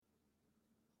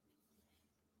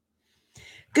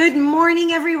Good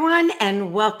morning, everyone,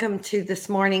 and welcome to this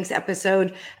morning's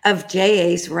episode of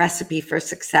JA's Recipe for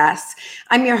Success.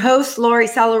 I'm your host, Lori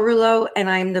Salarulo, and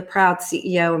I'm the proud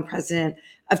CEO and president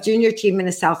of Junior Achievement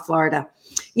of South Florida.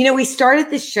 You know, we started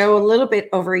this show a little bit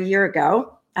over a year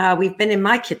ago. We've been in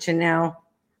my kitchen now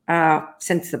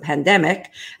since the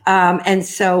pandemic. And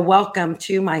so welcome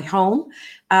to my home.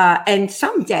 And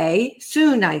someday,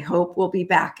 soon, I hope, we'll be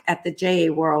back at the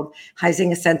JA World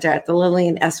Huizenga Center at the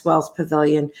Lillian S. Wells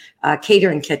Pavilion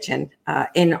Catering Kitchen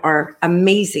in our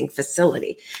amazing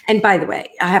facility. And by the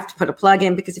way, I have to put a plug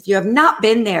in because if you have not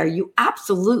been there, you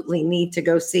absolutely need to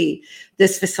go see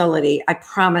this facility. I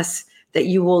promise that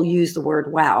you will use the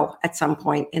word wow at some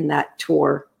point in that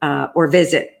tour or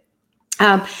visit.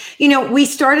 We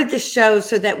started this show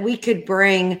so that we could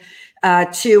bring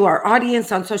to our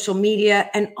audience on social media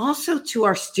and also to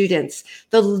our students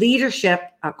the leadership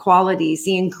qualities,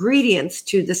 the ingredients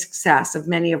to the success of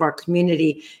many of our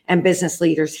community and business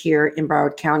leaders here in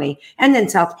Broward County and in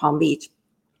South Palm Beach.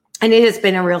 And it has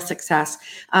been a real success.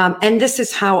 And this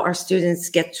is how our students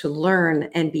get to learn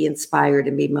and be inspired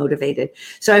and be motivated.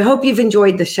 So I hope you've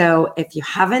enjoyed the show. If you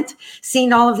haven't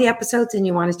seen all of the episodes and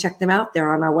you want to check them out,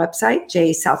 they're on our website,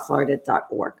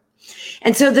 jasouthflorida.org.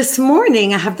 And so this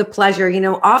morning, I have the pleasure,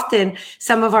 often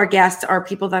some of our guests are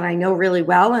people that I know really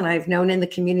well and I've known in the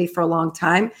community for a long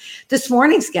time. This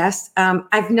morning's guest,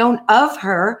 I've known of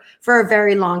her for a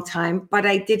very long time, but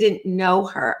I didn't know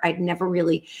her. I'd never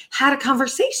really had a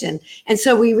conversation. And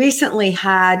so we recently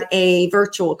had a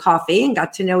virtual coffee and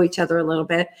got to know each other a little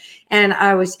bit. And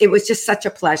it was just such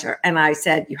a pleasure. And I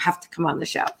said, you have to come on the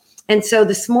show. And so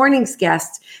this morning's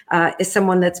guest is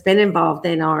someone that's been involved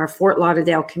in our Fort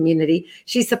Lauderdale community.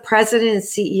 She's the president and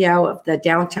CEO of the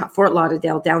Fort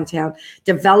Lauderdale Downtown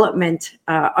Development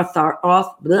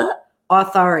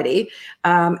Authority,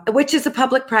 which is a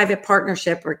public-private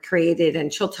partnership created,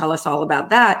 and she'll tell us all about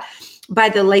that, by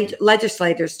the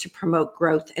legislators to promote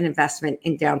growth and investment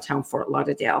in downtown Fort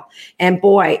Lauderdale. And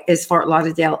boy, is Fort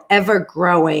Lauderdale ever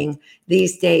growing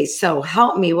these days. So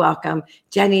help me welcome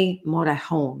Jenny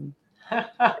Morejon.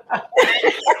 I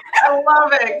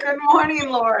love it. Good morning,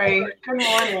 Lori. Good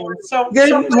morning.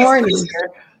 Good morning.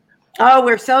 Oh,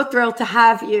 we're so thrilled to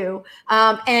have you.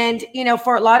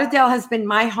 Fort Lauderdale has been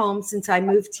my home since I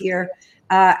moved here,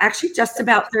 actually just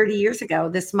about 30 years ago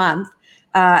this month.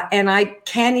 And I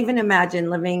can't even imagine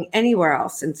living anywhere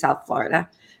else in South Florida.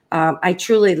 I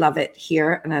truly love it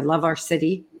here, and I love our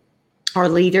city, our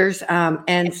leaders.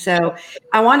 And so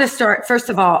I want to start, first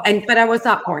of all, but I was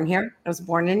not born here. I was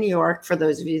born in New York, for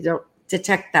those of you who don't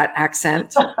detect that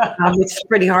accent, which is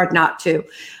pretty hard not to.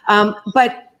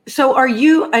 So are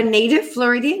you a native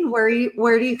Floridian? Where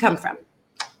do you come from?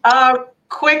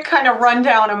 Quick kind of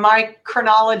rundown of my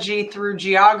chronology through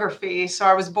geography. So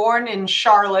I was born in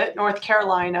Charlotte, North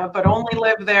Carolina, but only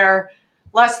lived there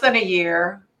less than a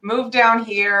year. Moved down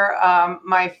here.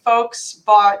 My folks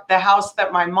bought the house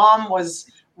that my mom was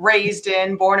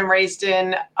born and raised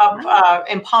in, up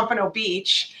in Pompano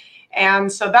Beach.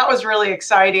 And so that was really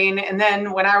exciting. And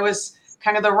then when I was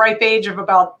kind of the ripe age of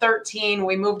about 13,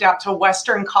 we moved out to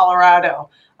Western Colorado.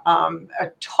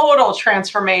 A total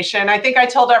transformation. I think I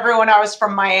told everyone I was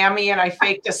from Miami and I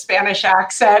faked a Spanish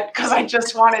accent because I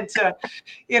just wanted to,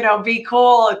 be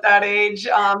cool at that age.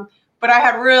 But I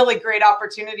had really great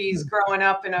opportunities growing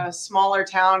up in a smaller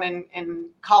town in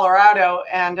Colorado,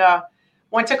 and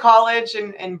went to college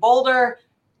in Boulder.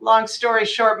 Long story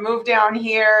short, moved down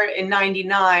here in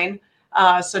 99.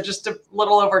 So just a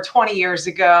little over 20 years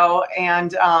ago.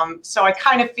 And so I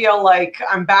kind of feel like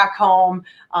I'm back home.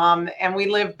 And we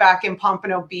live back in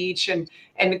Pompano Beach. And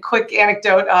a quick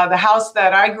anecdote, the house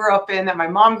that I grew up in, that my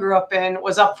mom grew up in,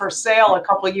 was up for sale a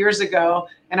couple of years ago.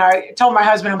 And I told my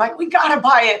husband, I'm like, we got to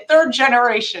buy it, third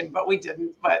generation, but we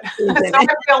didn't. But so I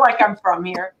feel like I'm from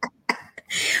here.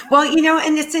 Well,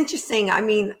 and it's interesting. I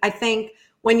mean, I think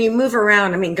when you move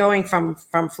around, going from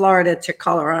Florida to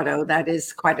Colorado, that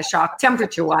is quite a shock,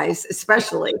 temperature-wise,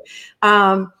 especially.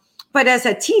 But as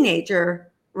a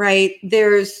teenager, right,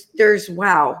 there's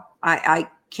wow, I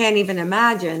can't even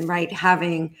imagine, right,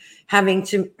 having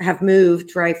to have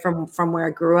moved, right, from where I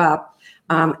grew up,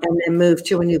 and then moved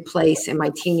to a new place in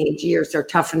my teenage years. They're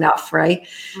tough enough, right?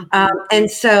 Mm-hmm. And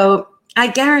so I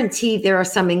guarantee there are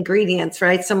some ingredients,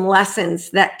 right, some lessons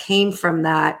that came from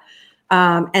that.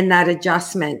 And that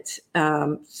adjustment.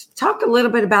 Talk a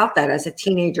little bit about that as a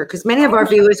teenager, because many of our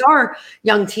viewers are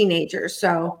young teenagers.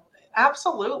 So,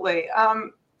 absolutely.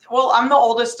 Well, I'm the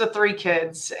oldest of three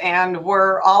kids, and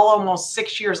we're all almost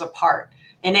 6 years apart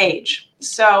in age.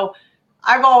 So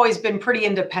I've always been pretty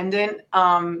independent,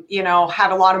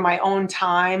 had a lot of my own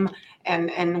time,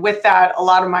 and with that, a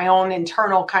lot of my own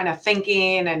internal kind of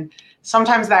thinking. And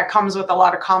sometimes that comes with a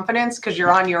lot of confidence because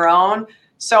you're on your own.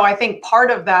 So I think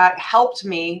part of that helped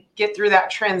me get through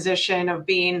that transition of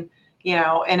being,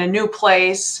 in a new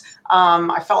place.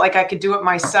 I felt like I could do it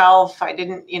myself. I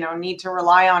didn't, need to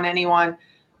rely on anyone.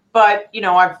 But,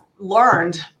 I've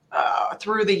learned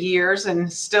through the years,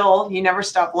 and still, you never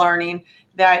stop learning,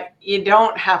 that you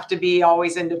don't have to be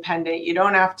always independent. You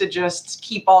don't have to just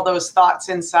keep all those thoughts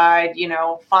inside,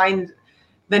 find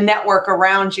the network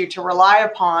around you to rely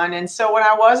upon. And so when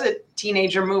I was a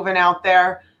teenager moving out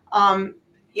there,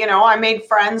 I made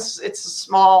friends. It's a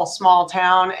small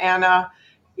town. And,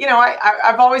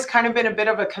 I've always kind of been a bit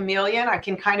of a chameleon. I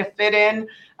can kind of fit in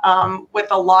with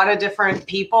a lot of different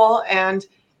people. And,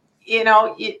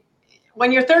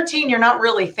 when you're 13, you're not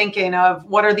really thinking of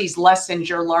what are these lessons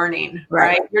you're learning,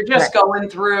 right? You're just going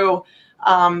through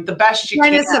the best you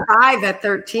can. Trying to survive at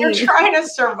 13. You're trying to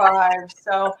survive.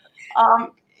 So,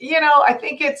 I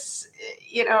think it's,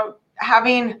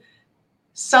 having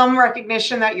some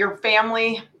recognition that your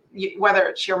family, whether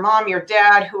it's your mom, your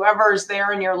dad, whoever is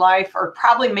there in your life, are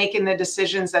probably making the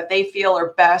decisions that they feel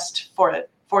are best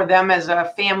for them as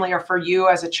a family or for you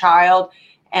as a child.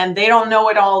 And they don't know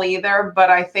it all either, but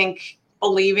I think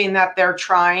believing that they're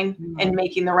trying and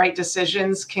making the right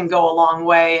decisions can go a long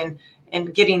way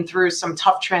and getting through some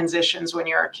tough transitions when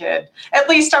you're a kid. At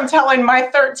least I'm telling my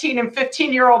 13 and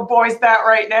 15-year-old boys that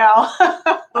right now.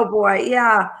 Oh boy.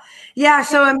 Yeah. Yeah.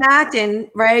 So imagine,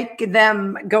 right,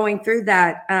 them going through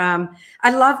that. I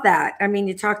love that. I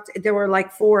mean, there were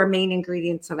like 4 main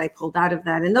ingredients that I pulled out of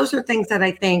that. And those are things that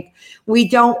I think we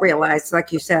don't realize,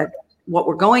 like you said, what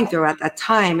we're going through at that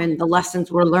time and the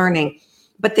lessons we're learning,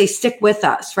 but they stick with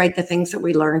us, right? The things that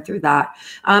we learn through that.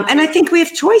 And I think we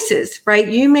have choices, right?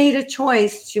 You made a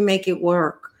choice to make it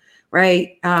work,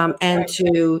 right? And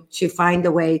to find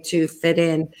a way to fit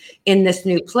in this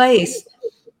new place.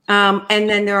 And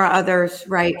then there are others,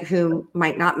 right, who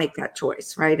might not make that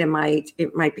choice, right?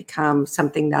 It might become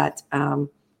something that,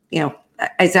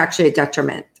 is actually a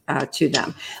detriment to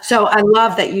them. So I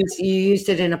love that you used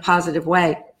it in a positive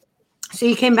way. So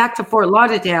you came back to Fort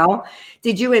Lauderdale.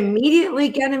 Did you immediately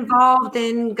get involved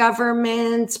in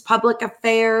government, public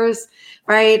affairs,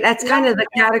 right? That's kind of the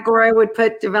category I would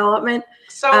put development.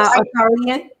 So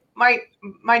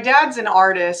my dad's an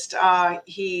artist. And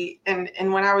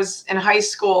when I was in high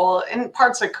school and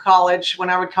parts of college, when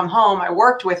I would come home, I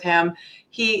worked with him.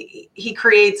 He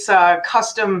creates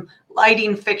custom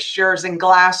lighting fixtures and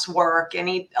glass work, and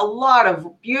a lot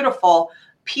of beautiful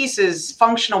pieces,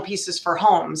 functional pieces for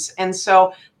homes. And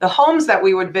so the homes that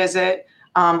we would visit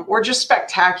were just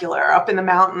spectacular, up in the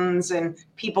mountains, and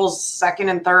people's second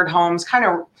and third homes, kind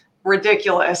of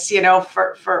ridiculous,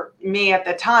 for me at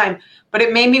the time. But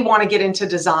it made me want to get into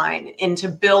design, into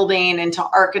building, into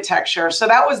architecture. So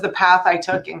that was the path I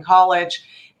took in college.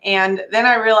 And then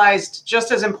I realized,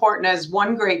 just as important as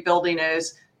one great building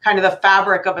is, kind of the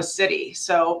fabric of a city.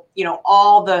 So,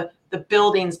 all the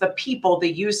buildings, the people, the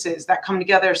uses that come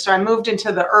together. So I moved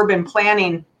into the urban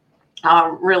planning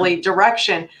really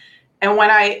direction. And when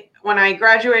I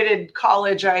graduated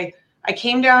college, I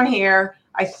came down here.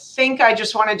 I think I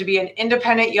just wanted to be an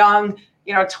independent young,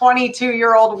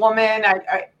 22-year-old woman.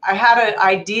 I had an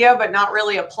idea, but not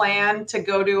really a plan to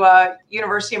go to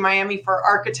University of Miami for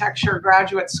architecture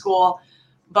graduate school.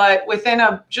 But within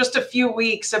just a few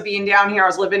weeks of being down here, I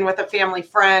was living with a family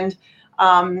friend.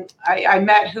 I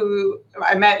met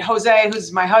Jose,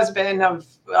 who's my husband of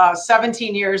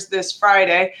 17 years this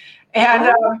Friday.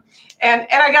 And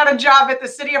I got a job at the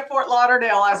city of Fort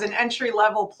Lauderdale as an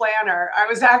entry-level planner. I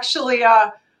was actually,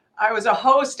 I was a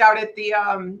host out at the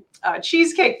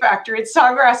Cheesecake Factory at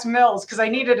Sawgrass Mills because I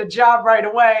needed a job right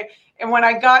away. And when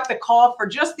I got the call for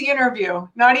just the interview,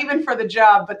 not even for the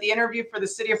job, but the interview for the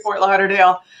city of Fort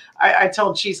Lauderdale, I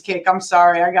told Cheesecake, I'm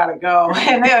sorry, I got to go.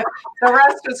 And the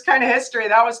rest was kind of history.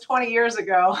 That was 20 years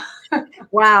ago.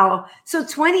 Wow. So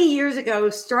 20 years ago,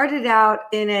 started out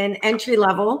in an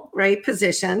entry-level, right,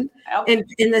 position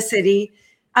in the city.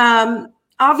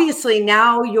 Obviously,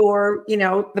 now you're,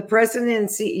 the president and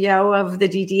CEO of the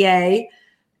DDA.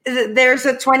 There's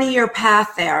a 20-year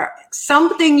path there.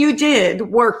 Something you did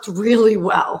worked really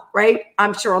well, right?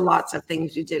 I'm sure lots of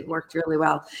things you did worked really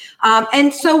well.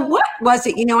 And so what was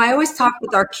it? I always talk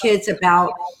with our kids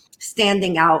about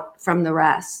standing out from the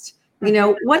rest.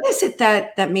 What is it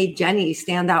that made Jenny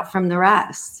stand out from the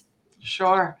rest?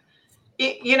 Sure.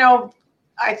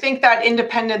 I think that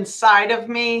independent side of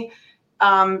me,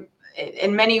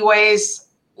 in many ways,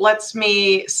 lets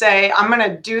me say, I'm going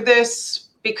to do this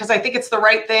because I think it's the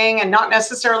right thing and not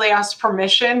necessarily ask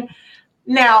permission.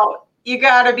 Now, you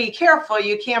got to be careful.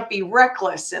 You can't be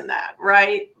reckless in that,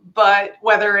 right? But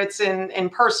whether it's in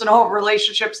personal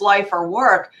relationships, life, or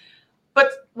work, but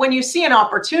when you see an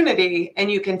opportunity and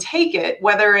you can take it,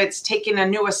 whether it's taking a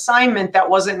new assignment that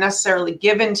wasn't necessarily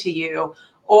given to you,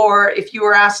 or if you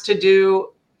were asked to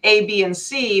do A, B, and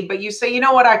C, but you say, you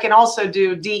know what, I can also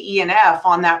do D, E, and F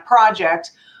on that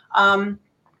project.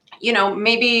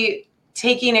 Maybe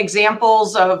taking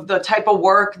examples of the type of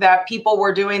work that people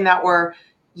were doing that were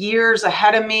years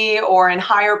ahead of me or in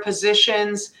higher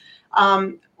positions.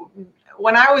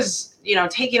 When I was,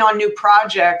 taking on new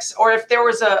projects, or if there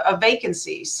was a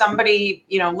vacancy, somebody,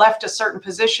 left a certain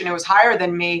position, it was higher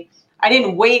than me. I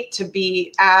didn't wait to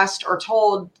be asked or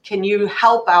told, can you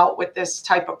help out with this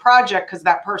type of project? Because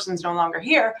that person's no longer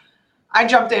here. I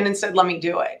jumped in and said, let me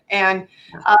do it. And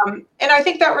I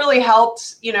think that really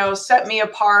helped, set me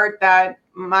apart, that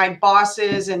my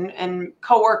bosses and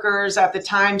coworkers at the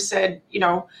time said,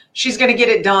 she's going to get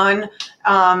it done.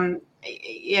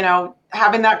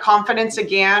 Having that confidence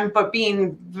again, but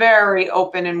being very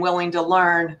open and willing to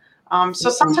learn. So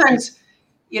sometimes,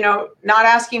 not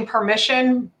asking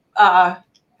permission, not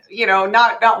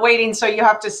waiting so you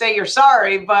have to say you're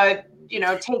sorry, but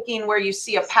taking where you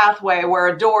see a pathway where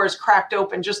a door is cracked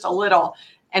open just a little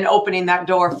and opening that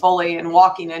door fully and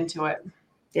walking into it.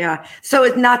 Yeah. So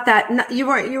it's not that you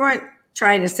weren't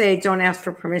trying to say, don't ask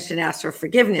for permission, ask for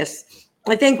forgiveness.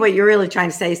 I think what you're really trying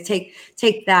to say is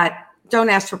take that, don't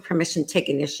ask for permission, take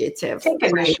initiative. Take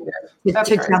initiative. Right?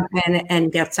 To jump in and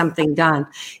get something done.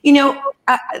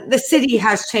 The city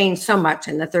has changed so much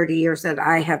in the 30 years that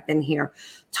I have been here.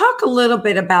 Talk a little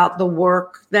bit about the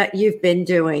work that you've been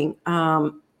doing,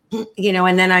 and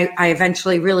then I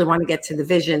eventually really want to get to the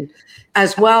vision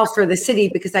as well for the city,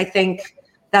 because I think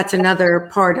that's another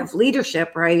part of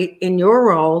leadership, right? In your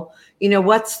role,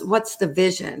 what's the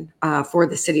vision for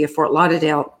the city of Fort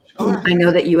Lauderdale? Sure. I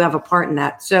know that you have a part in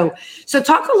that. So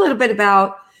talk a little bit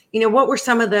about, what were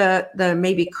some of the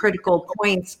maybe critical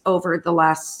points over the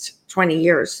last 20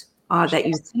 years that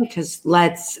you think has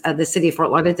led the city of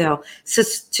Fort Lauderdale to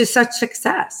such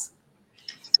success?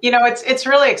 It's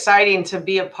really exciting to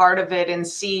be a part of it and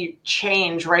see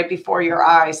change right before your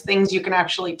eyes, things you can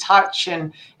actually touch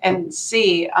and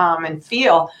see and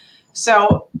feel.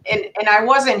 So, and I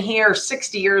wasn't here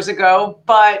 60 years ago,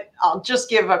 but I'll just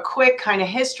give a quick kind of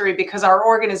history because our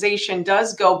organization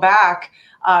does go back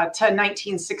to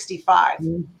 1965.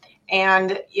 Mm-hmm.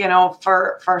 And,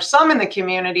 for some in the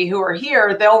community who are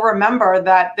here, they'll remember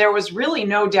that there was really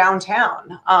no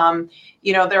downtown.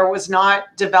 There was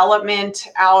not development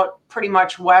out pretty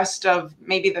much west of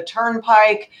maybe the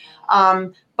Turnpike.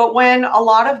 But when a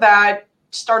lot of that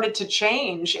started to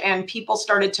change and people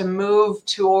started to move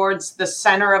towards the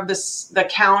center of the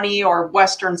county or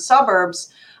western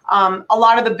suburbs, a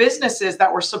lot of the businesses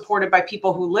that were supported by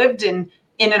people who lived in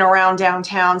and around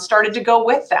downtown started to go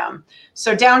with them.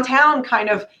 So downtown kind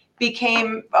of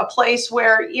became a place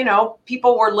where,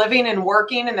 people were living and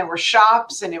working, and there were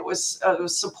shops, and it was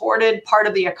supported part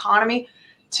of the economy,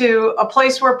 to a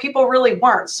place where people really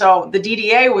weren't. So the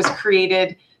DDA was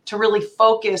created to really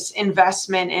focus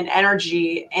investment and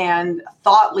energy and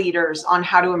thought leaders on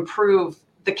how to improve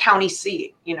the county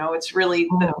seat. It's really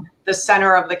the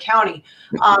center of the county.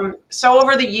 So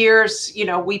over the years,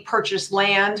 we purchase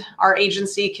land. Our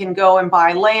agency can go and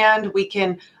buy land. We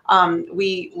can,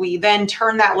 we then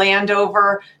turn that land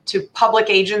over to public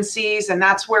agencies. And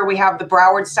that's where we have the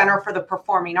Broward Center for the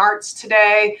Performing Arts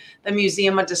today, the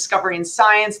Museum of Discovery and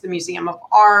Science, the Museum of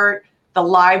Art, the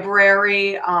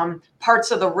library,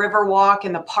 parts of the Riverwalk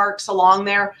and the parks along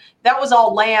there. That was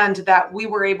all land that we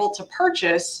were able to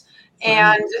purchase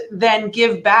and then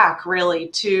give back really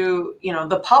to,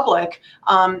 the public.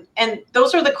 And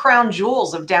those are the crown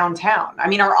jewels of downtown. I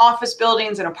mean, our office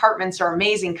buildings and apartments are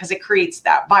amazing because it creates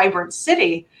that vibrant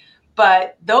city,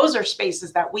 but those are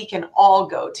spaces that we can all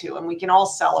go to and we can all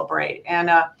celebrate.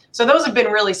 And so those have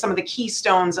been really some of the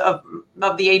keystones of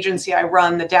the agency I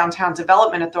run, the Downtown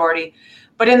Development Authority.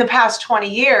 But in the past 20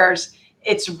 years,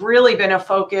 it's really been a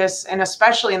focus, and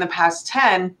especially in the past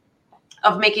 10,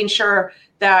 of making sure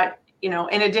that,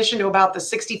 in addition to about the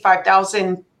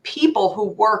 65,000 people who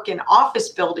work in office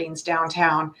buildings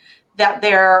downtown, that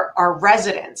there are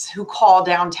residents who call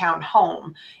downtown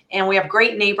home. And we have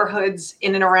great neighborhoods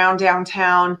in and around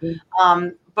downtown.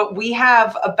 But we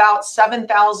have about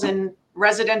 7,000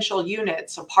 residential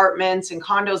units, apartments, and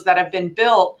condos that have been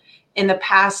built in the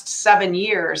past 7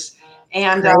 years.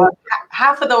 And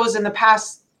half of those in the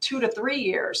past 2 to 3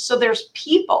 years. So there's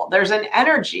people, there's an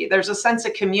energy, there's a sense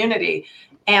of community.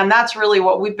 And that's really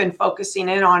what we've been focusing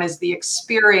in on, is the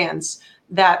experience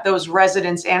that those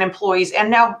residents and employees, and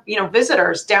now,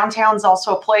 visitors. Downtown's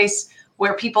also a place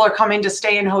where people are coming to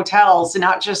stay in hotels and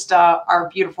not just our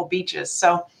beautiful beaches.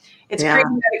 So it's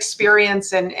creating that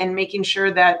experience and making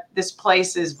sure that this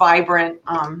place is vibrant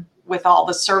with all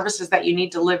the services that you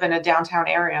need to live in a downtown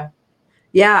area.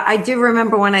 Yeah, I do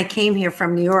remember when I came here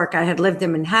from New York. I had lived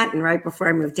in Manhattan right before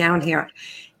I moved down here.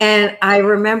 And I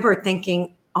remember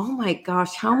thinking, oh my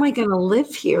gosh, how am I going to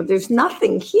live here? There's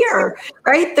nothing here,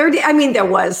 right? There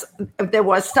was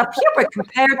stuff here, but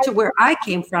compared to where I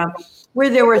came from, where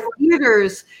there were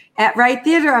theaters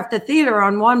theater after theater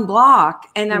on one block.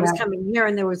 And I was coming here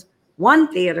and there was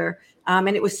one theater. And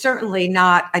it was certainly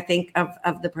not, I think,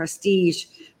 of the prestige,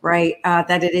 right,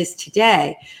 that it is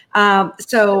today.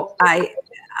 So I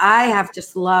have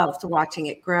just loved watching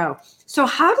it grow. So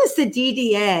how does the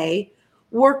DDA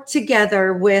work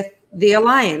together with the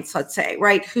Alliance, let's say,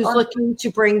 right, who's looking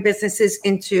to bring businesses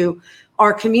into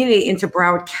our community, into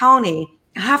Broward County?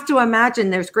 I have to imagine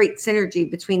there's great synergy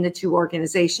between the two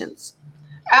organizations.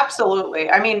 Absolutely.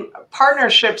 I mean,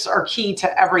 partnerships are key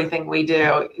to everything we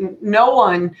do. No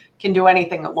one can do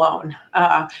anything alone.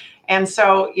 And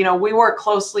so, we work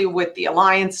closely with the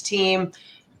Alliance team.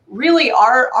 Really,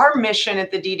 our mission at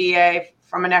the DDA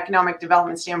from an economic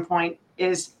development standpoint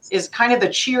is kind of the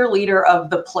cheerleader of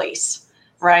the place,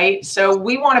 right? So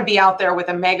we want to be out there with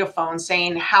a megaphone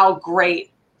saying how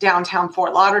great downtown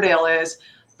Fort Lauderdale is,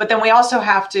 but then we also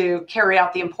have to carry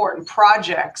out the important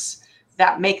projects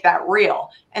that make that real.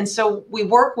 And so we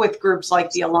work with groups like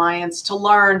the Alliance to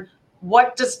learn,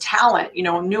 what does talent,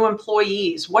 new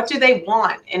employees, what do they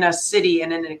want in a city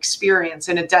and in an experience,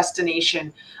 in a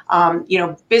destination?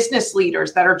 Business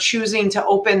leaders that are choosing to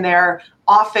open their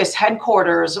office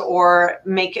headquarters or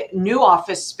make it new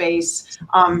office space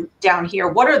down here.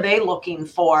 What are they looking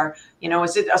for?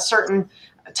 Is it a certain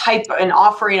type and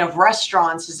offering of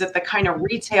restaurants? Is it the kind of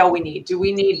retail we need? Do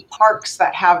we need parks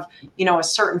that have, a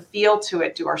certain feel to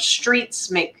it? Do our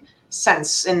streets make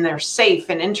sense and they're safe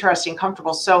and interesting,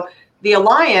 comfortable? So the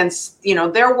Alliance,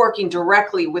 they're working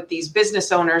directly with these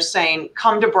business owners saying,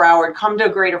 come to Broward, come to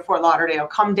Greater Fort Lauderdale,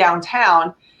 come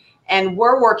downtown. And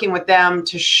we're working with them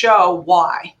to show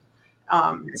why.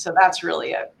 So that's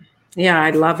really it. Yeah, I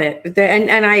love it.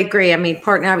 And I agree. I mean,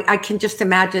 I can just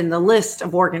imagine the list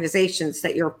of organizations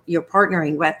that you're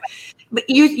partnering with. But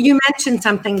you mentioned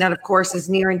something that, of course, is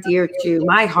near and dear to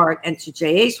my heart and to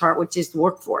JA's heart, which is the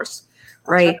workforce,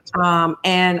 right?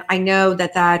 And I know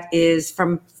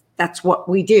that's what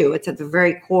we do. It's at the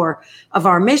very core of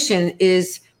our mission,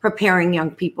 is preparing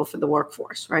young people for the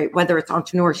workforce, right? Whether it's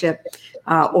entrepreneurship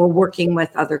or working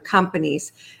with other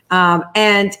companies.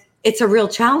 And it's a real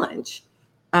challenge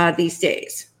these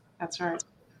days. That's right.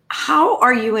 How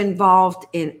are you involved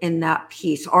in that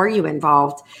piece? Are you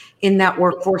involved in that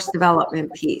workforce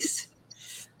development piece?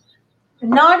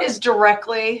 Not as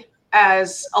directly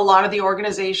as a lot of the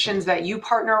organizations that you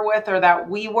partner with or that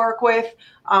we work with.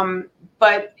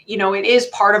 But, it is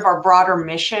part of our broader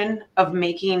mission of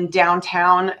making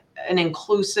downtown an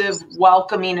inclusive,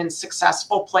 welcoming, and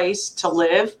successful place to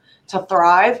live, to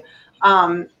thrive.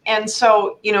 And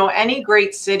so, any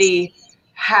great city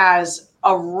has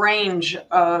a range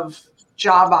of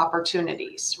job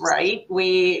opportunities, right?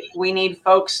 We need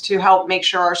folks to help make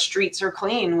sure our streets are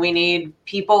clean. We need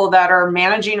people that are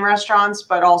managing restaurants,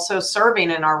 but also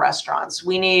serving in our restaurants.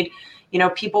 We need,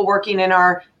 people working in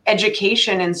our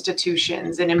education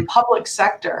institutions and in public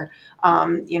sector.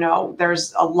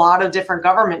 There's a lot of different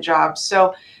government jobs.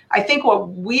 So I think what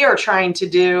we are trying to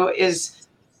do is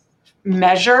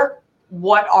measure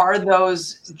what are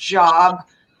those job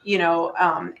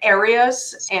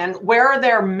areas and where are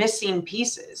there missing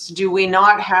pieces? Do we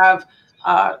not have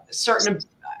certain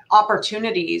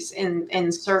opportunities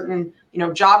in certain,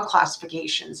 job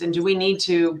classifications? And do we need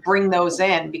to bring those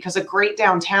in? Because a great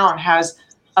downtown has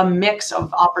a mix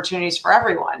of opportunities for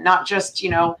everyone, not just,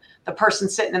 the person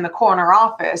sitting in the corner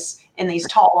office in these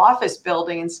tall office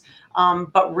buildings,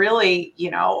 but really,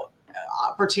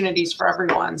 opportunities for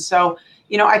everyone. So,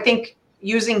 I think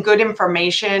using good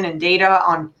information and data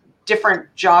on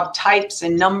different job types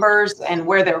and numbers and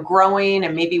where they're growing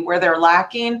and maybe where they're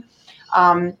lacking,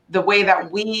 the way that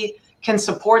we can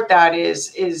support that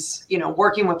is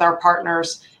working with our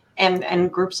partners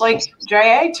and groups like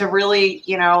JA to really,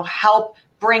 help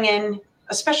bring in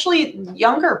especially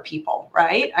younger people,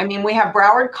 right? I mean, we have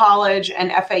Broward College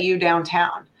and FAU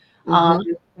downtown.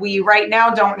 Mm-hmm. We right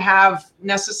now don't have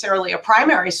necessarily a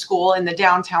primary school in the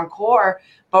downtown core,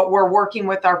 but we're working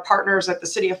with our partners at the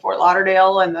City of Fort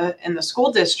Lauderdale and the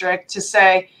school district to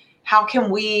say, how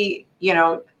can we,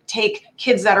 take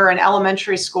kids that are in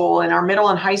elementary school and our middle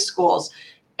and high schools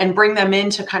and bring them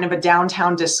into kind of a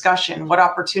downtown discussion. What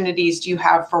opportunities do you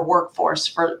have for workforce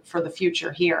for the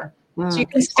future here? So you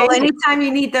can stay. Well, anytime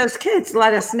you need those kids,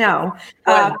 let us know.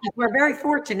 We're very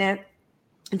fortunate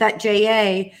that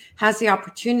JA has the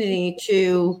opportunity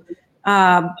to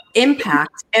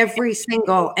impact every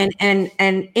single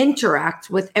and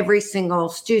interact with every single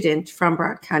student from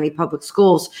Broward County Public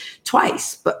Schools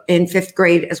twice, but in 5th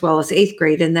grade as well as 8th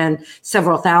grade, and then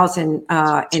several thousand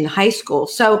in high school.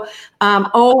 So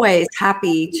always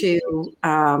happy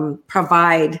to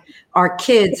provide our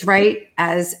kids, right,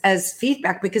 as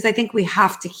feedback, because I think we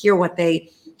have to hear what they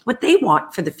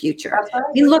want for the future. Right.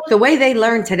 I mean, look, the way they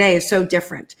learn today is so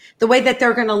different. The way that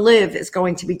they're going to live is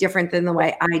going to be different than the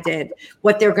way I did.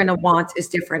 What they're going to want is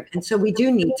different. And so we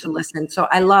do need to listen. So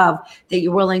I love that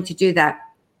you're willing to do that.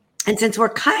 And since we're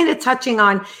kind of touching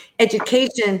on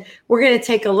education, we're going to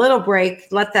take a little break,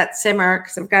 let that simmer,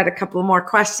 because I've got a couple more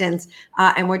questions.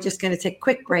 And we're just going to take a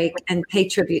quick break and pay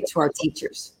tribute to our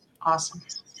teachers. Awesome.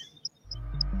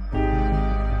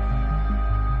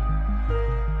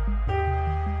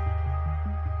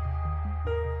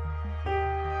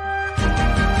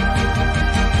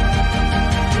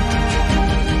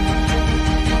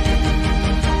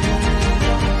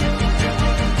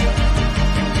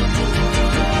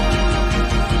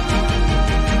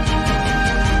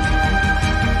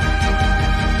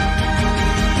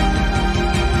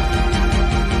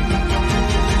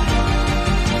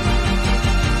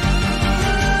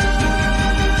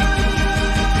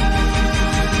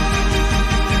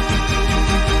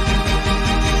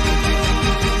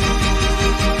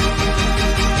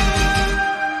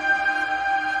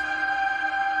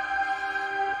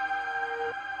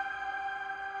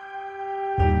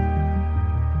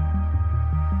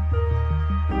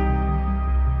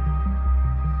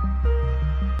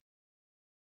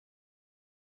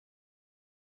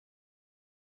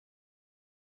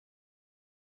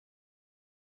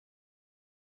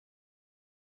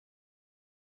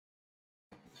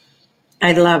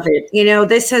 I love it. You know,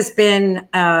 this has been,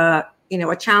 a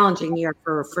challenging year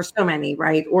for so many,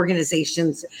 right?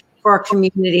 Organizations, for our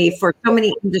community, for so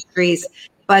many industries,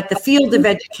 but the field of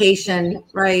education,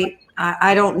 right?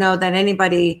 I don't know that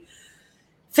anybody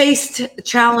faced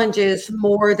challenges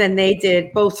more than they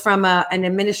did, both from an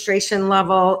administration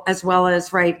level as well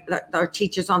as, right, our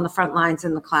teachers on the front lines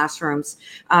in the classrooms.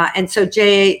 And so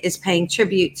JA is paying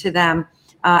tribute to them.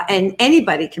 And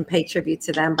anybody can pay tribute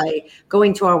to them by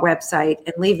going to our website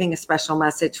and leaving a special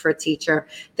message for a teacher.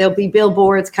 There'll be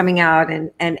billboards coming out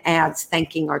and ads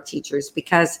thanking our teachers,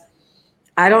 because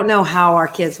I don't know how our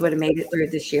kids would have made it through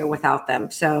this year without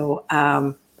them. So,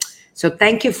 so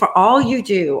thank you for all you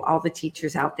do, all the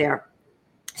teachers out there.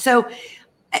 So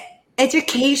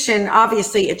education,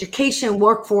 obviously, education,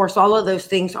 workforce, all of those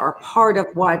things are part of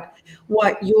what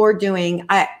you're doing.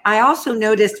 I also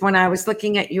noticed when I was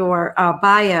looking at your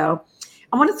bio,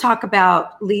 I want to talk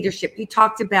about leadership. You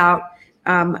talked about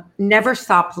never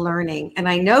stop learning. And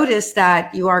I noticed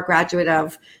that you are a graduate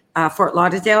of Fort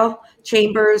Lauderdale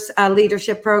Chambers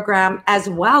leadership program, as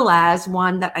well as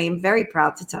one that I am very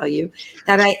proud to tell you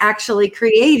that I actually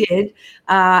created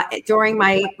during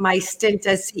my stint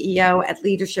as CEO at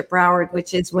Leadership Broward,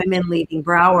 which is Women Leading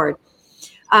Broward.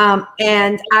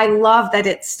 And I love that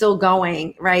it's still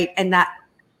going, right? And that,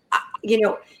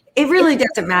 it really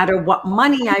doesn't matter what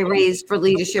money I raised for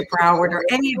Leadership Broward or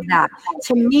any of that.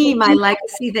 To me, my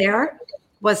legacy there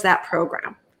was that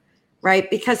program, right?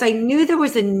 Because I knew there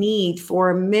was a need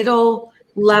for middle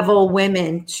level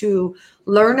women to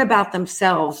learn about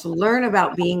themselves, learn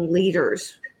about being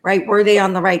leaders, right? Were they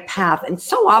on the right path? And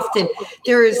so often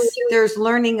there's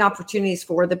learning opportunities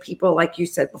for the people, like you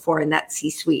said before, in that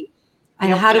C-suite.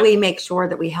 And how do we make sure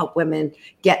that we help women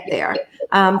get there?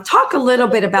 Talk a little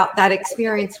bit about that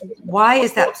experience. Why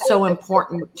is that so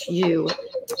important to you,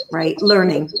 right?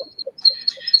 Learning.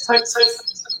 There's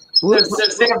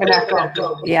a bit of an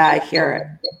echo. Yeah, I hear it.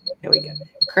 There we go.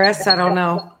 Chris, I don't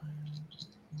know.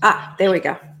 There we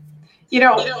go.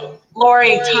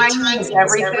 Lori, time is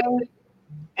everything.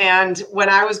 And when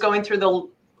I was going through the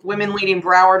Women Leading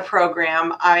Broward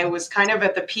program, I was kind of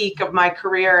at the peak of my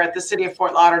career at the city of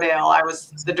Fort Lauderdale. I was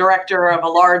the director of a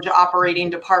large operating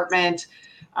department,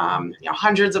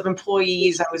 hundreds of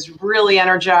employees. I was really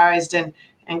energized and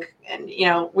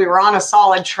we were on a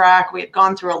solid track. We had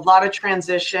gone through a lot of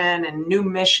transition and new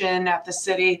mission at the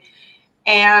city,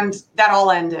 and that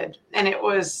all ended. And it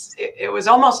was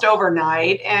almost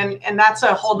overnight. And that's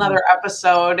a whole nother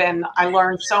episode. And I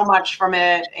learned so much from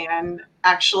it. And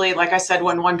actually, like I said,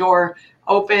 when one door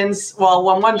opens,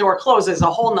 when one door closes, a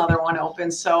whole nother one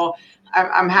opens. So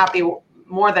I'm happy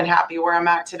more than happy where I'm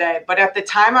at today. But at the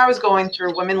time I was going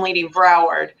through Women Leading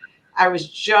Broward, I was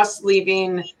just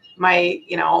leaving my,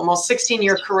 almost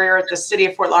 16-year career at the city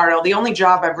of Fort Lauderdale, the only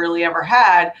job I've really ever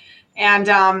had. And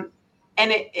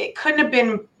it couldn't have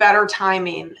been better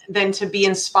timing than to be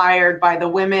inspired by the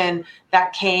women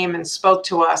that came and spoke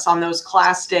to us on those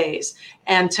class days,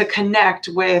 and to connect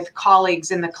with colleagues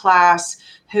in the class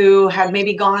who had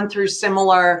maybe gone through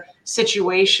similar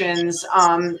situations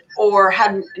or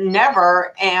had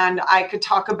never. And I could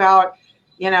talk about,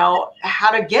 how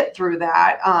to get through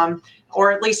that,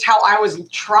 or at least how I was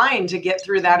trying to get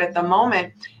through that at the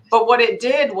moment. But what it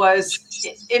did was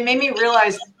it made me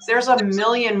realize there's a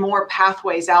million more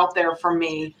pathways out there for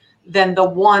me than the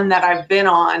one that I've been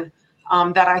on,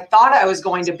 that I thought I was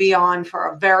going to be on for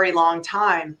a very long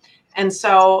time. And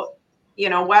so,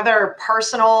 whether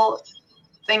personal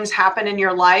things happen in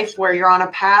your life where you're on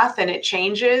a path and it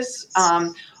changes,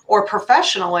 or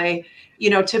professionally,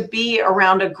 to be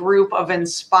around a group of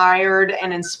inspired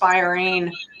and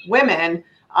inspiring women.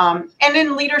 And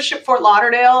in Leadership Fort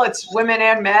Lauderdale, it's women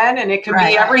and men, and it can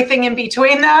be everything in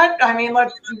between that. I mean,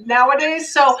 like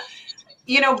nowadays. So,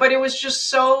 but it was just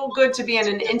so good to be in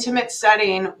an intimate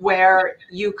setting where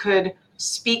you could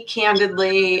speak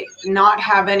candidly, not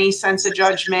have any sense of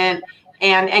judgment,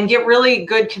 and get really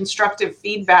good constructive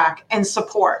feedback and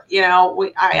support.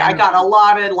 I got a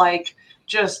lot of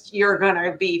just, you're going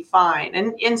to be fine.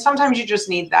 And sometimes you just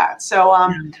need that. So,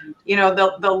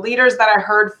 the leaders that I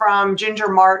heard from, Ginger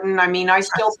Martin, I mean, I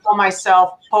still call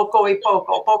myself Poco y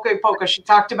Poco, Poco y Poco. She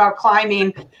talked about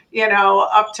climbing,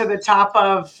 up to the top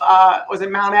of, was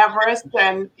it Mount Everest?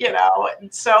 And,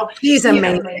 so she's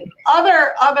amazing.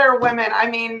 Other women, I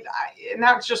mean, and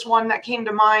that's just one that came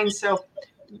to mind. So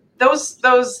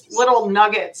those little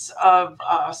nuggets of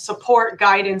support,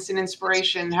 guidance, and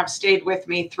inspiration have stayed with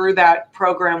me through that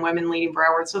program, Women Leading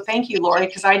Broward. So thank you, Lori,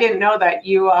 because I didn't know that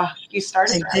you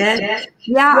started. I did.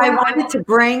 Yeah, I wanted to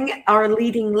bring our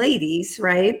leading ladies,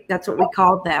 right? That's what we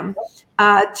called them.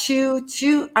 I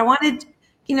wanted,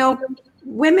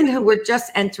 women who were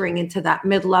just entering into that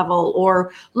mid-level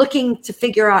or looking to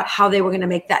figure out how they were going to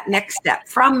make that next step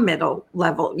from middle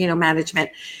level, management,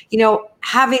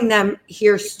 having them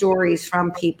hear stories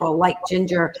from people like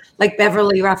Ginger, like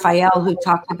Beverly Raphael, who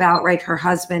talked about, right, her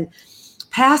husband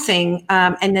passing,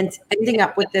 and then ending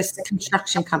up with this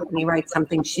construction company, right?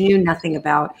 Something she knew nothing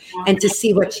about, and to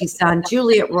see what she's done.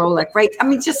 Juliet Rolick, right? I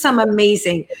mean, just some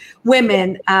amazing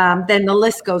women. Then the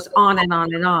list goes on and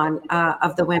on and on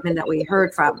of the women that we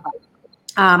heard from.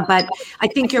 But I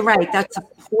think you're right. That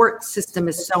support system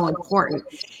is so important.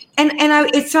 And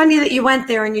it's funny that you went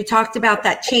there and you talked about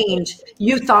that change.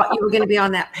 You thought you were going to be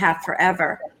on that path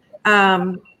forever.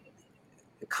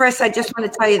 Chris, I just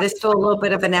want to tell you, there's still a little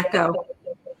bit of an echo.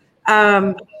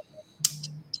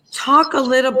 Talk a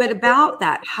little bit about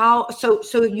that.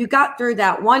 So you got through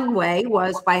that. One way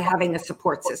was by having a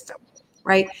support system,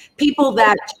 right? People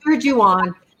that cheered you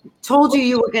on, told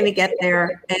you were going to get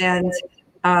there, and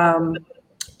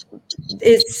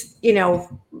it's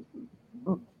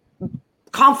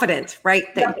confident,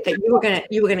 right, that you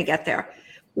were gonna get there.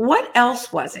 What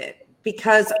else was it?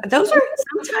 Because those are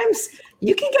sometimes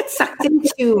you can get sucked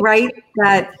into, right,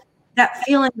 that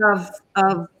feeling of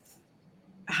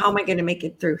how am I going to make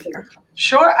it through here?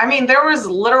 Sure. I mean, there was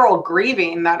literal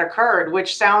grieving that occurred,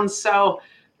 which sounds so,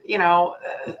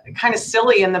 kind of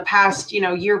silly in the past,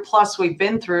 year plus we've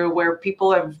been through, where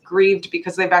people have grieved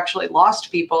because they've actually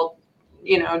lost people,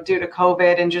 due to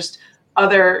COVID and just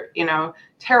other,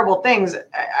 terrible things.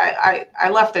 I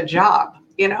left a job,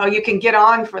 you can get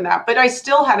on from that, but I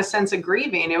still had a sense of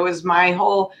grieving. It was my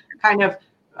whole kind of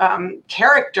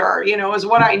character, is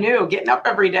what I knew, getting up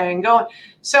every day and going.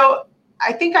 So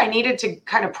I think I needed to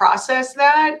kind of process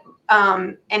that,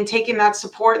 and taking that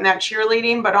support and that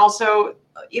cheerleading, but also,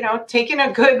 taking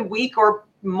a good week or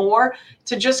more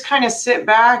to just kind of sit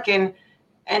back and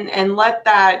let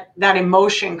that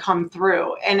emotion come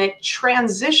through. And it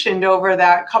transitioned over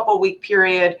that couple week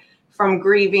period from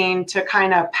grieving to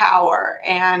kind of power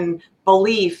and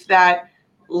belief that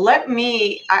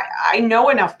I know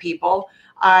enough people.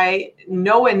 I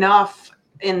know enough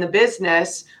in the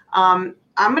business. I'm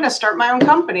going to start my own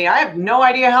company. I have no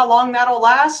idea how long that'll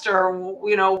last or,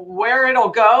 where it'll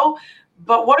go,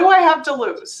 but what do I have to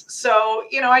lose? So,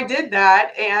 I did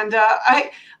that. And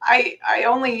I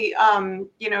only,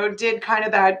 did kind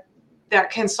of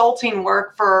that consulting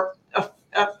work for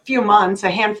a few months, a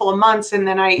handful of months. And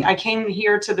then I came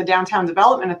here to the Downtown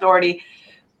Development Authority.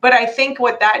 But I think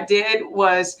what that did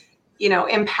was,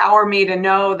 empower me to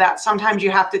know that sometimes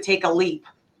you have to take a leap.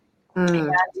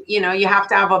 And, you have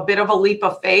to have a bit of a leap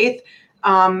of faith.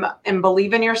 and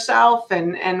believe in yourself.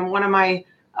 And one of my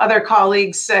other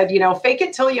colleagues said, fake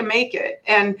it till you make it.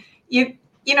 And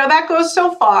that goes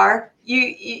so far.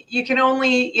 You can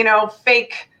only,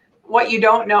 fake what you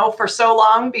don't know for so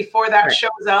long before that Right.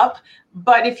 shows up.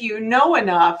 But if you know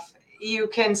enough, you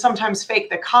can sometimes fake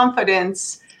the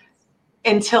confidence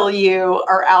until you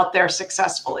are out there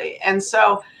successfully. And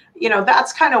so,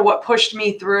 that's kind of what pushed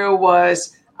me through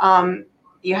was,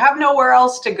 you have nowhere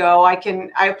else to go. I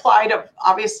applied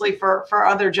obviously for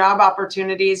other job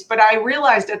opportunities, but I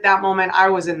realized at that moment I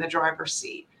was in the driver's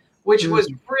seat, which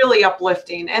was really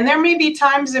uplifting. And there may be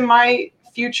times in my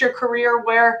future career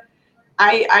where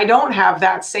I don't have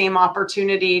that same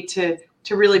opportunity to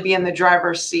really be in the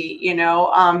driver's seat,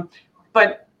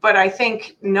 but I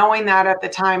think knowing that at the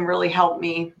time really helped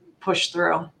me push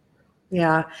through.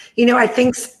 Yeah. I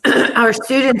think our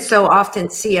students so often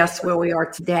see us where we are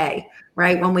today,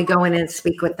 right? When we go in and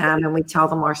speak with them and we tell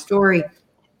them our story.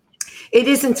 It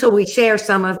is until we share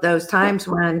some of those times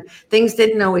when things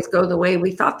didn't always go the way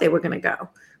we thought they were going to go,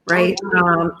 right?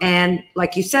 And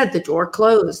like you said, the door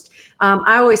closed.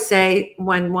 I always say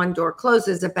when one door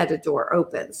closes, a better door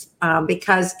opens,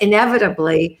 because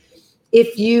inevitably,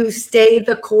 if you stay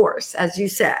the course, as you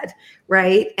said,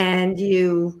 right, and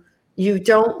you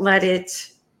don't let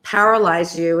it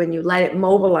paralyze you and you let it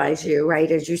mobilize you,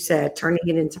 right, as you said, turning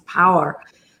it into power,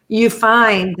 you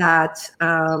find that,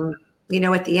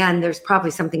 at the end, there's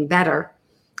probably something better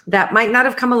that might not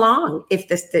have come along if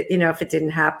it didn't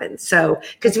happen. So,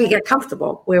 because we get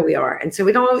comfortable where we are. And so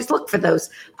we don't always look for those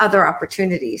other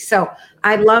opportunities. So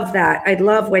I love that. I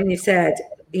love when you said,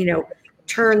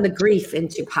 turn the grief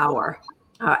into power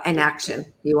and action.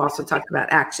 You also talked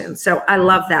about action. So I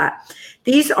love that.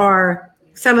 These are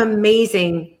some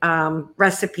amazing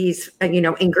recipes,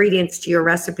 ingredients to your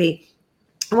recipe.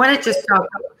 I want to just talk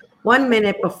 1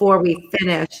 minute before we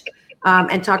finish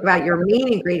and talk about your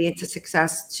main ingredient to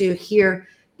success to hear,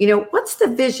 what's the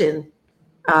vision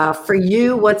for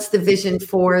you? What's the vision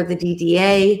for the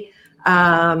DDA?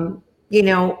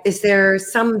 Is there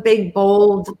some big,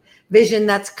 bold vision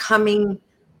that's coming?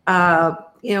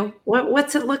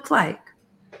 What's it look like?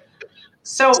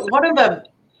 So one of the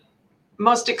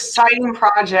most exciting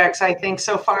projects, I think,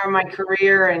 so far in my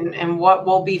career and what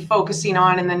we'll be focusing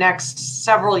on in the next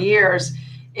several years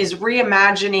is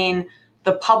reimagining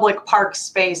the public park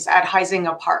space at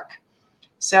Huizenga Park.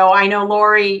 So I know,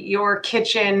 Lori, your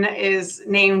kitchen is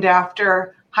named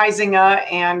after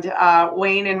Huizenga, and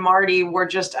Wayne and Marty were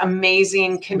just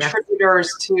amazing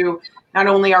contributors to not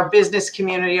only our business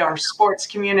community, our sports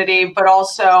community, but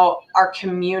also our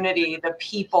community, the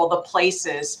people, the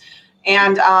places.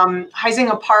 And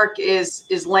Huizenga Park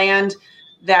is land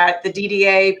that the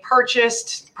DDA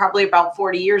purchased probably about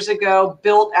 40 years ago,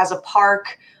 built as a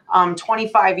park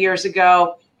 25 years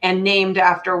ago, and named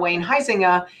after Wayne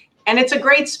Huizenga. And it's a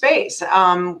great space.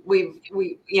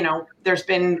 There's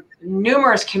been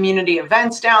numerous community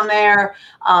events down there,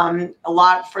 a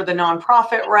lot for the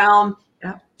nonprofit realm.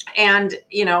 Yeah. And,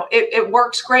 it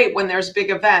works great when there's big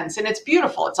events, and it's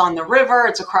beautiful. It's on the river.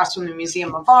 It's across from the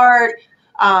Museum of Art.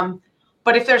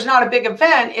 But if there's not a big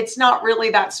event, it's not really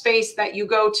that space that you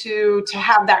go to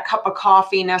have that cup of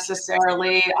coffee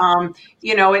necessarily.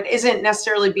 It isn't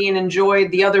necessarily being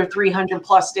enjoyed the other 300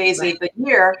 plus days of the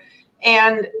year.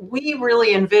 And we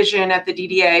really envision at the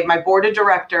DDA, my board of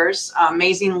directors,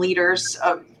 amazing leaders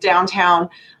of downtown,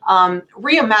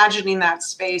 reimagining that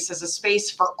space as a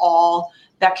space for all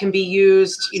that can be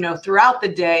used, throughout the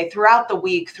day, throughout the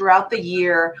week, throughout the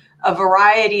year, a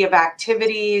variety of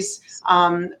activities,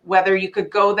 whether you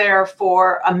could go there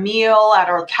for a meal at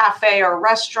a cafe or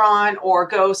restaurant, or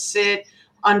go sit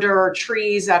under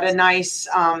trees at a nice,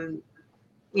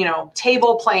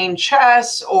 table playing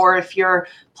chess, or if you're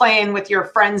playing with your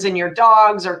friends and your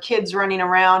dogs or kids running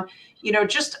around,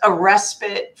 just a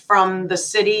respite from the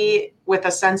city with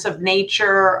a sense of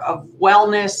nature, of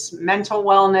wellness, mental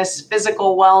wellness,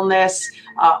 physical wellness,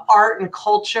 art and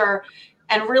culture,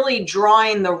 and really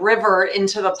drawing the river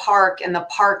into the park and the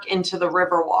park into the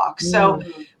Riverwalk. So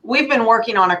we've been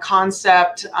working on a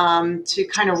concept to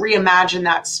kind of reimagine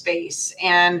that space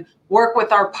and work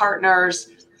with our partners,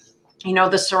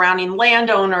 the surrounding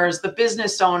landowners, the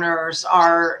business owners,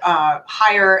 our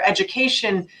higher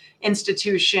education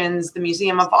institutions, the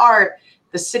Museum of Art,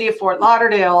 the City of Fort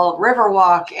Lauderdale,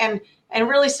 Riverwalk, and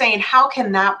really saying, how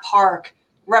can that park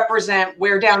represent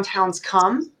where downtown's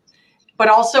come, but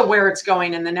also where it's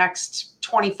going in the next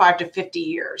 25 to 50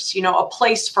 years, a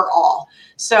place for all.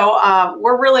 So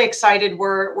we're really excited.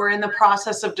 We're in the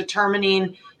process of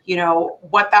determining,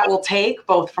 what that will take,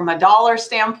 both from a dollar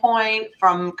standpoint,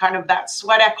 from kind of that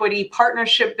sweat equity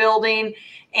partnership building.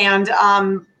 And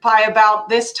by about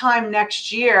this time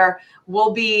next year,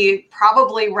 we'll be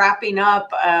probably wrapping up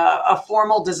a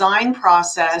formal design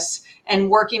process and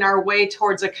working our way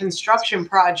towards a construction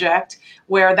project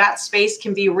where that space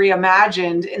can be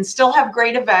reimagined and still have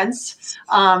great events,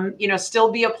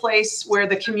 still be a place where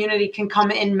the community can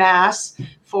come en masse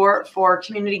for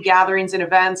community gatherings and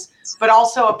events, but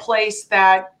also a place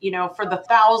that, for the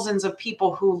thousands of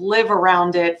people who live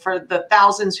around it, for the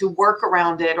thousands who work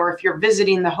around it, or if you're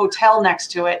visiting the hotel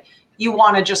next to it, you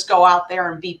want to just go out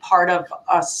there and be part of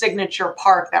a signature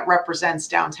park that represents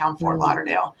downtown Fort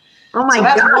Lauderdale. Oh my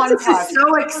God, this is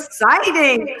so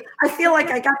exciting. I feel like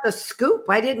I got the scoop.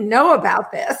 I didn't know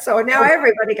about this. So now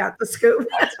everybody got the scoop.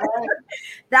 That's right.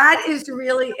 That is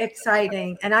really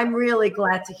exciting. And I'm really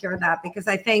glad to hear that, because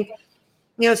I think,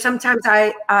 sometimes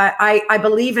I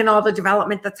believe in all the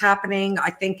development that's happening. I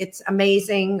think it's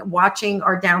amazing watching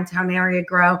our downtown area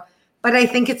grow. But I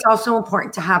think it's also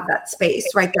important to have that space,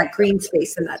 right? That green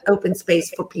space and that open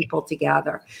space for people to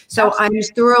gather. So I'm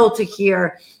thrilled to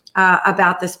hear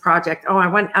about this project. Oh, I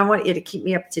want you to keep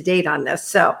me up to date on this.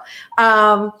 So,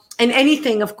 and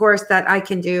anything, of course, that I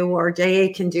can do or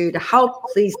JA can do to help,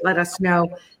 please let us know.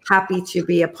 Happy to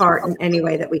be a part in any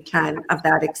way that we can of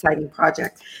that exciting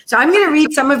project. So I'm going to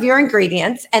read some of your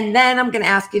ingredients, and then I'm going to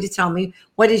ask you to tell me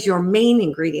what is your main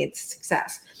ingredient to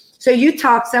success. So you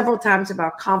talked several times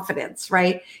about confidence,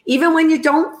 right? Even when you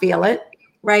don't feel it,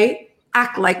 right?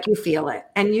 Act like you feel it,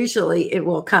 and usually it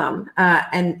will come,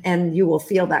 and you will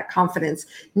feel that confidence.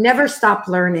 Never stop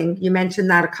learning. You mentioned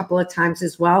that a couple of times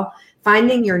as well.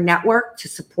 Finding your network to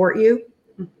support you.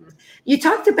 Mm-hmm. You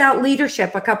talked about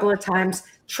leadership a couple of times.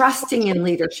 Trusting in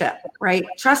leadership, right?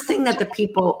 Trusting that the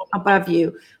people above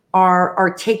you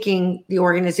are taking the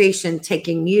organization,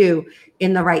 taking you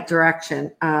in the right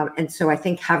direction. And so I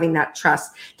think having that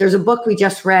trust. There's a book we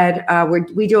just read.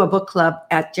 We do a book club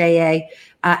at JA,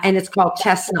 and it's called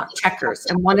Chestnut Checkers.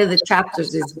 And one of the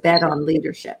chapters is Bet on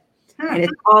Leadership. And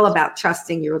it's all about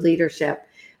trusting your leadership.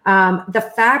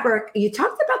 The fabric, you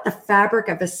talked about the fabric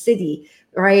of a city,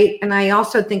 right? And I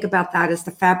also think about that as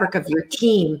the fabric of your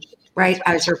team, right?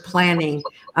 As you're planning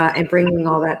and bringing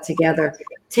all that together.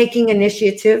 Taking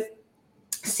initiative,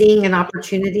 seeing an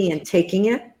opportunity and taking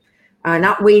it,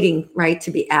 not waiting, right,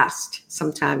 to be asked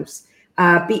sometimes.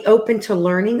 Be open to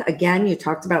learning. Again, you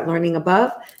talked about learning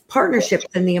above. Partnerships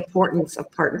and the importance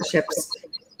of partnerships.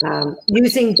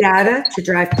 Using data to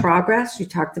drive progress. You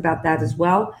talked about that as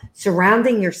well.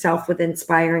 Surrounding yourself with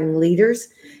inspiring leaders.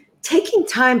 Taking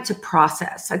time to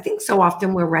process. I think so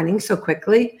often we're running so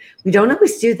quickly. We don't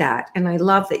always do that. And I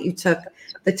love that you took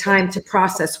the time to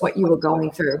process what you were going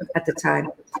through at the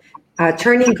time.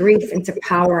 Turning grief into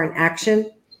power and action.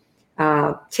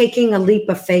 Taking a leap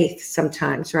of faith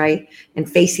sometimes, right?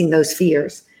 And facing those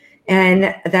fears.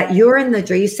 And that you're in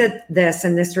you said this,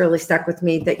 and this really stuck with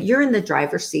me, that you're in the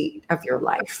driver's seat of your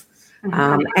life.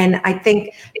 And I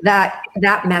think that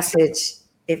message,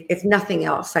 if nothing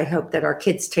else, I hope that our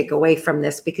kids take away from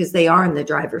this, because they are in the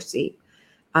driver's seat,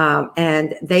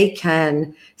 and they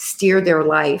can steer their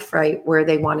life right where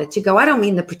they want it to go. I don't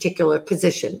mean the particular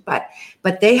position,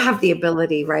 but they have the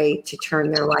ability, right, to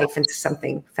turn their life into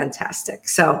something fantastic.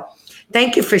 So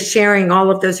thank you for sharing all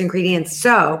of those ingredients.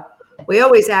 So we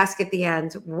always ask at the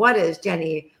end, what is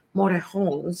Jenny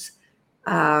Morejon's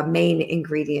main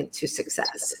ingredient to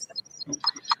success?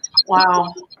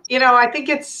 Wow. I think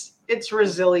it's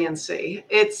resiliency.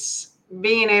 It's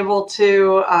being able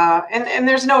to, and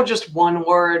there's no just one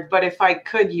word, but if I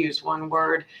could use one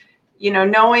word,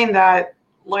 knowing that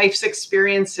life's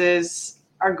experiences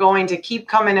are going to keep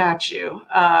coming at you.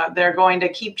 They're going to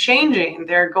keep changing.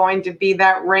 They're going to be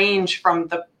that range from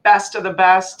the best of the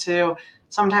best to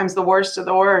sometimes the worst of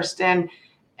the worst. And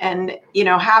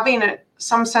having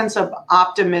some sense of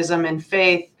optimism and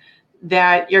faith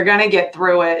that you're going to get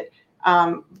through it,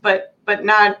 but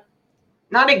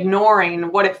not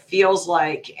ignoring what it feels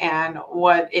like and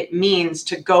what it means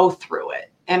to go through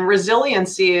it. And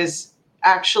resiliency is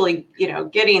actually,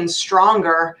 getting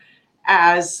stronger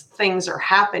as things are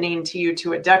happening to you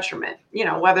to a detriment,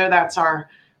 whether that's our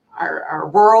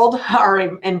world, our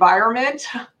environment,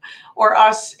 or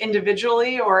us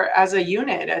individually, or as a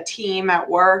unit, a team at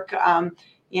work,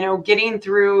 getting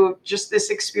through just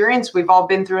this experience we've all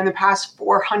been through in the past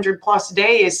 400 plus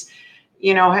days,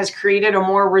 has created a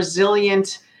more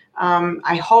resilient,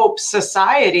 I hope,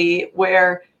 society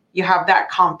where you have that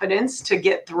confidence to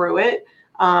get through it.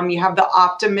 You have the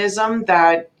optimism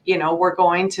that, we're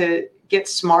going to get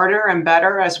smarter and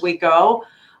better as we go.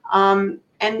 And,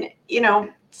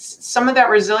 some of that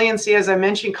resiliency, as I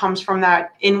mentioned, comes from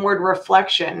that inward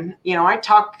reflection. I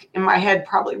talk in my head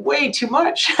probably way too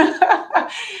much.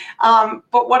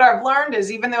 But what I've learned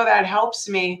is, even though that helps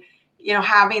me,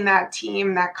 having that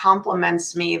team that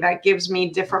complements me, that gives me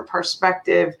different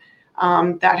perspective,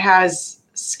 that has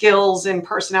skills and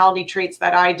personality traits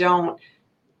that I don't,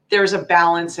 there's a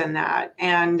balance in that.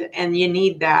 And you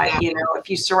need that. If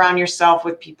you surround yourself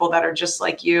with people that are just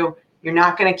like you, you're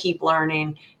not going to keep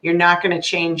learning. You're not going to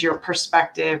change your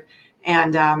perspective.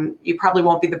 And you probably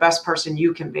won't be the best person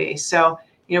you can be. So,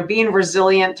 being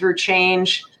resilient through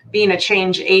change, being a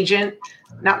change agent,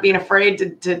 not being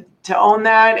afraid to own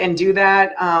that and do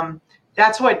that.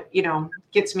 That's what,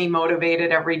 gets me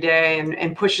motivated every day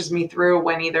and pushes me through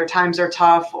when either times are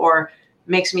tough or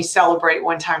makes me celebrate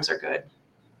when times are good.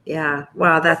 Yeah.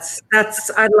 Wow.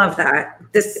 I love that.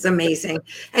 This is amazing.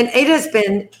 And it has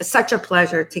been such a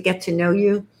pleasure to get to know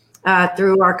you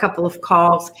through our couple of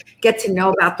calls, get to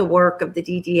know about the work of the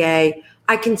DDA.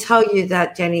 I can tell you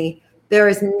that, Jenny, there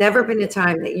has never been a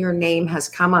time that your name has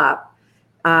come up.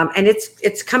 And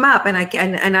it's come up, and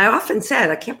I often said,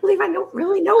 I can't believe I don't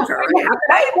really know her.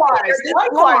 Likewise, I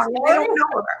don't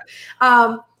know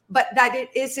her. But that it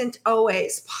isn't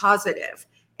always positive.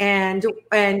 And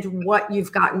what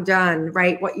you've gotten done,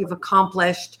 right? What you've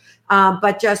accomplished,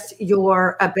 but just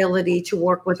your ability to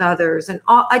work with others, and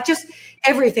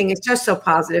everything is just so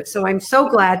positive. So I'm so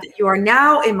glad that you are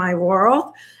now in my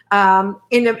world,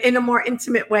 in a more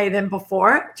intimate way than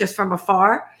before, just from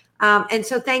afar. And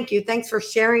so thank you. Thanks for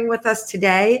sharing with us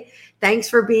today. Thanks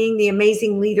for being the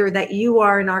amazing leader that you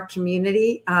are in our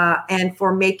community, and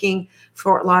for making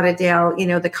Fort Lauderdale,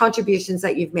 the contributions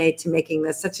that you've made to making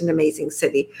this such an amazing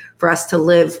city for us to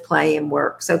live, play, and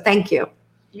work. So thank you.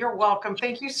 You're welcome.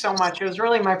 Thank you so much. It was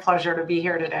really my pleasure to be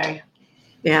here today.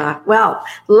 Yeah. Well,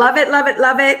 love it, love it,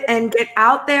 love it. And get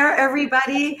out there,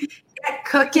 everybody. Get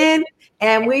cooking.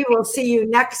 And we will see you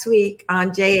next week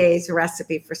on JA's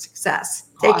Recipe for Success.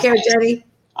 Take care, Jenny.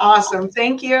 Awesome.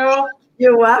 Thank you.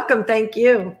 You're welcome. Thank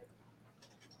you.